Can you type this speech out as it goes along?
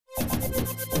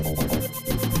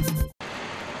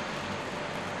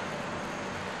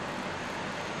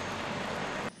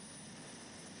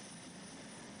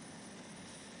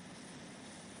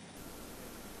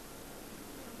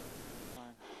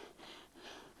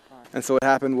And so what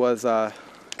happened was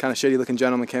kind of shady-looking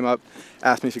gentleman came up,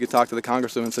 asked me if he could talk to the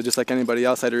congresswoman. So just like anybody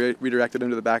else, I redirected him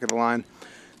to the back of the line.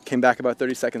 Came back about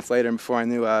 30 seconds later, and before I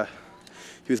knew,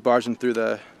 he was barging through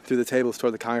the tables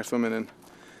toward the congresswoman,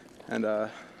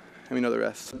 and we know the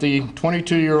rest. The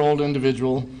 22-year-old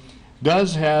individual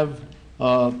does have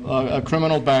a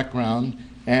criminal background,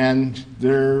 and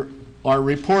there are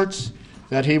reports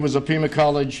that he was a Pima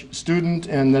College student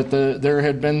and that there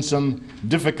had been some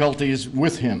difficulties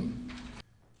with him.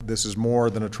 This is more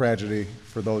than a tragedy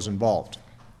for those involved.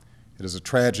 It is a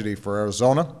tragedy for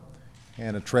Arizona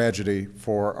and a tragedy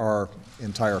for our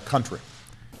entire country.